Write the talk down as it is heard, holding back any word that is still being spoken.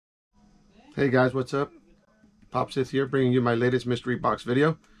Hey guys, what's up? Popsith here, bringing you my latest mystery box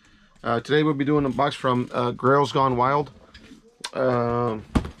video. Today we'll be doing a box from Grails Gone Wild. They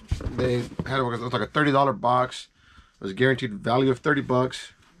had it was like a $30 box. It was a guaranteed value of 30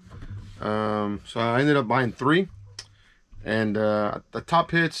 bucks. So I ended up buying 3. And the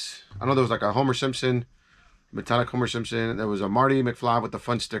top hits, I know there was like a Homer Simpson, metallic Homer Simpson. There was a Marty McFly with the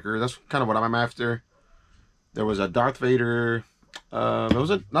fun sticker. That's kind of what I'm after. There was a Darth Vader. It was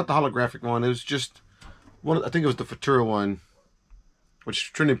not the holographic one. It was just one. I think it was the Futura one,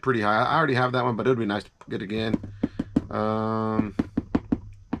 which trended pretty high. I already have that one, but it would be nice to get again. I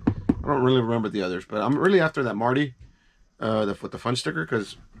don't really remember the others, but I'm really after that Marty, with the fun sticker,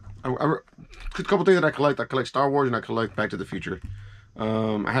 because a couple things that I collect. I collect Star Wars and I collect Back to the Future.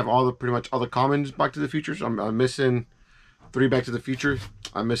 I have pretty much all the commons Back to the Future. So I'm missing 3 Back to the Future.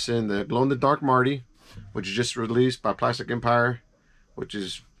 I'm missing the glow in the dark Marty, which is just released by Plastic Empire, which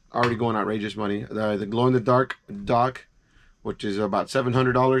is already going outrageous money. The glow in the dark Doc, which is about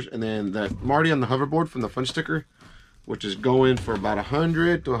 $700, and then that Marty on the hoverboard from the fun sticker, which is going for about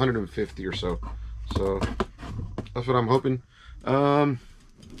 100 to 150 or so. So that's what I'm hoping.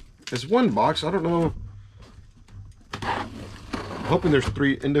 It's one box. I don't know. I'm hoping there's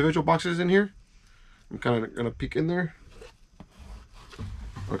 3 individual boxes in here. I'm kind of gonna peek in there.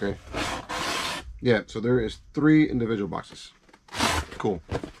 Okay. Yeah, so there is 3 individual boxes. Cool.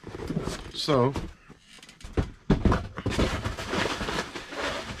 So,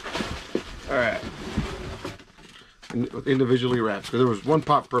 all right. Individually wrapped. So there was 1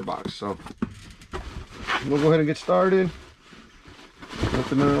 pop per box. So we'll go ahead and get started.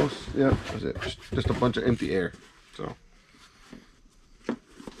 Nothing else. Yeah, that's it. Just a bunch of empty air. So,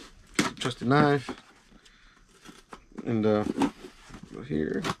 trusty knife, and go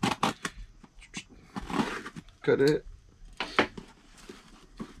here. Cut it.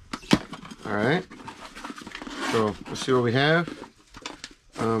 All right. So let's see what we have.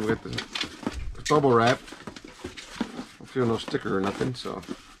 We got the bubble wrap. I feel no sticker or nothing, so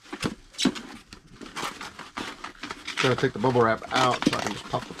trying to take the bubble wrap out so I can just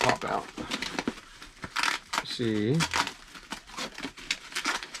pop the pop out. Let's see.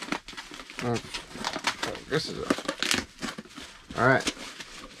 This is it. All right.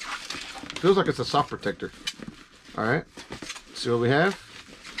 Feels like it's a soft protector. All right. See what we have.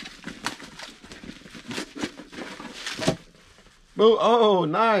 Oh,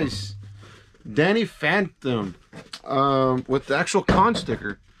 nice. Danny Phantom, with the actual con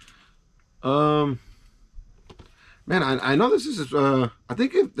sticker. Man, I know this is I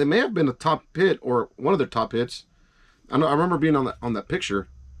think they may have been a top hit or one of their top hits. I remember being on that picture.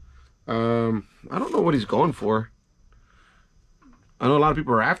 I don't know what he's going for. I know a lot of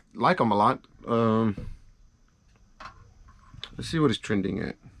people like him a lot. Let's see what he's trending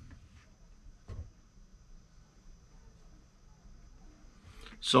at.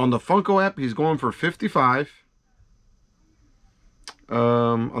 So on the Funko app, he's going for 55.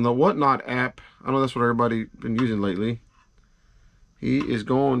 On the Whatnot app, I know that's what everybody's been using lately. He is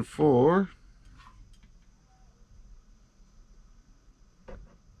going for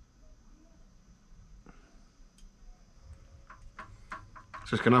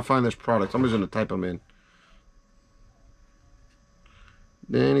just cannot find this product. I'm just gonna type them in.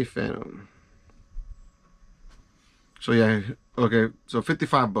 Danny Phantom. So yeah, okay, so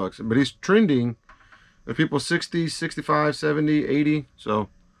 55 bucks. But he's trending. There are people 60, 65, 70, 80. So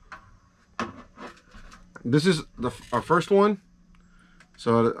this is our first one.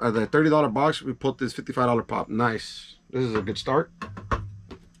 So at the $30 box, we put this $55 pop. Nice. This is a good start.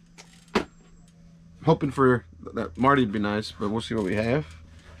 Hoping for that Marty would be nice, but we'll see what we have.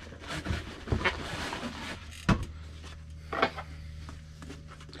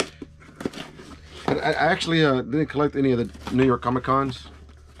 I actually didn't collect any of the New York Comic Cons.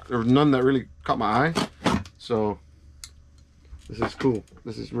 There was none that really caught my eye. So this is cool.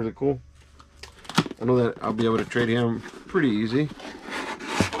 This is really cool. I know that I'll be able to trade him pretty easy.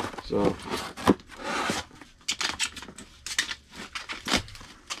 So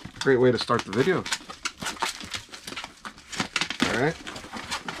great way to start the video. All right.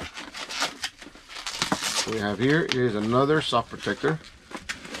 What we have here is another soft protector.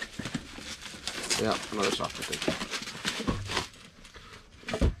 Yeah, another soft protector.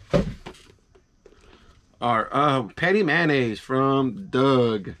 Our Patty Mayonnaise from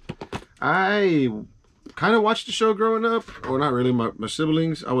Doug. I kind of watched the show growing up, or not really. My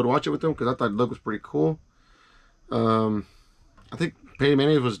siblings, I would watch it with them because I thought Doug was pretty cool. I think Patty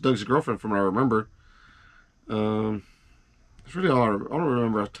Mayonnaise was Doug's girlfriend, from what I remember. That's really all I don't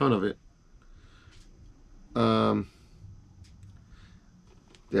remember a ton of it.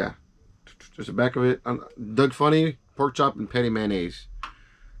 Yeah. Just the back of it. Doug Funny, pork chop, and petty mayonnaise.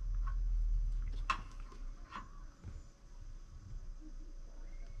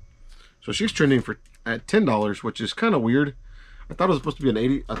 So she's trending at $10, which is kind of weird. I thought it was supposed to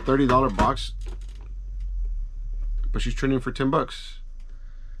be a $30 box, but she's trending for 10 bucks.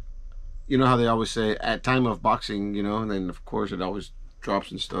 You know how they always say at time of boxing, you know, and then of course it always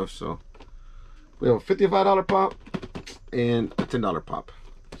drops and stuff. So we have a $55 pop and a $10 pop.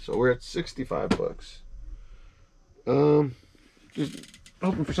 So we're at 65 bucks. Just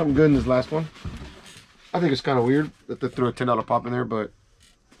hoping for something good in this last one. I think it's kind of weird that they threw a $10 pop in there, but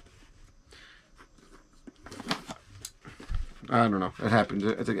I don't know. It happens.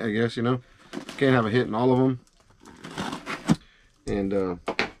 I guess, you know, can't have a hit in all of them. And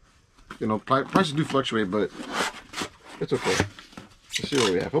you know, prices do fluctuate, but it's okay. Let's see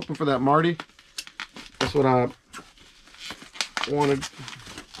what we have. Hoping for that Marty. That's what I wanted.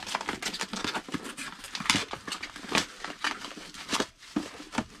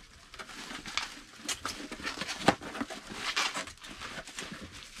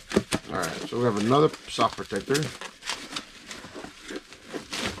 Alright, so we have another soft protector.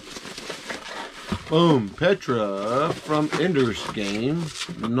 Boom, Petra from Ender's Game.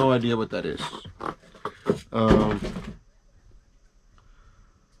 No idea what that is.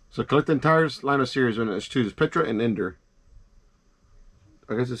 So collect the entire line of series when it's two. It's Petra and Ender.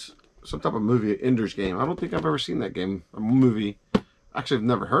 I guess it's some type of movie, Ender's Game. I don't think I've ever seen that game, a movie. Actually, I've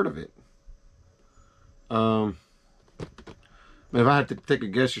never heard of it. If I had to take a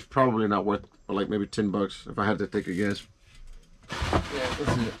guess, it's probably not worth like maybe 10 bucks. If I had to take a guess. Yeah, this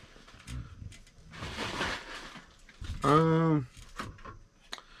is it.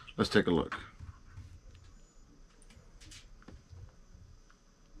 Let's take a look.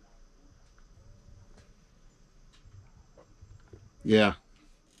 Yeah,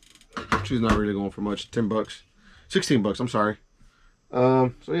 she's not really going for much. 10 bucks, 16 bucks. I'm sorry.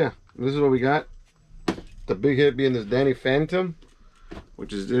 So yeah, this is what we got. The big hit being this Danny Phantom,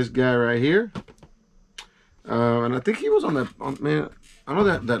 which is this guy right here. And I think he was on that. Man, I know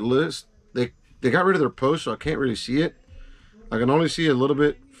that list. They got rid of their post, so I can't really see it. I can only see a little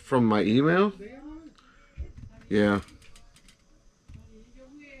bit from my email. Yeah.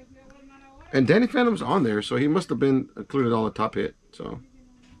 And Danny Phantom's on there, so he must have been included on the top hit. So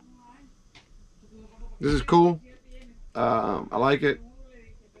this is cool. I like it.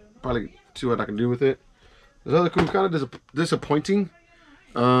 Probably see what I can do with it. This other cool, kind of disappointing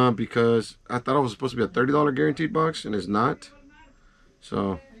because I thought it was supposed to be a $30 guaranteed box, and it's not.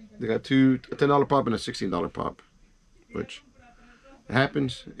 So they got a $10 pop and a $16 pop, which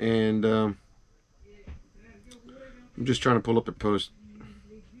happens. And I'm just trying to pull up the post.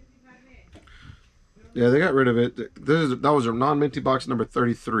 Yeah, they got rid of it. That was a non-minty box number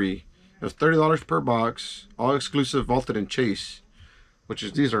 33. It was $30 per box, all exclusive, vaulted, and chase. Which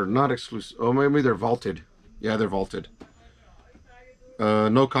is, these are not exclusive. Oh, maybe they're vaulted. Yeah, they're vaulted.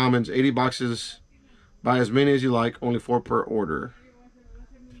 No commons, 80 boxes. Buy as many as you like, only 4 per order.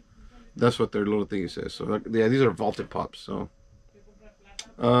 That's what their little thing says. So yeah, these are vaulted pops. So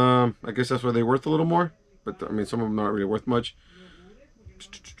I guess that's why they're worth a little more. But I mean, some of them not really worth much.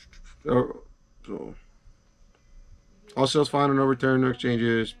 So all sales fine, no return, no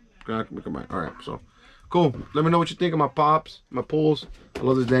exchanges. All right, so cool. Let me know what you think of my pops, my pulls. I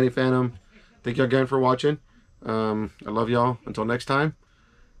love this Danny Phantom. Thank you again for watching. I love y'all. Until next time,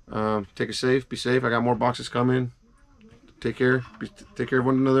 take it safe. Be safe. I got more boxes coming. Take care. Take care of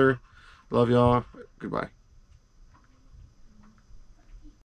one another. Love y'all. Goodbye.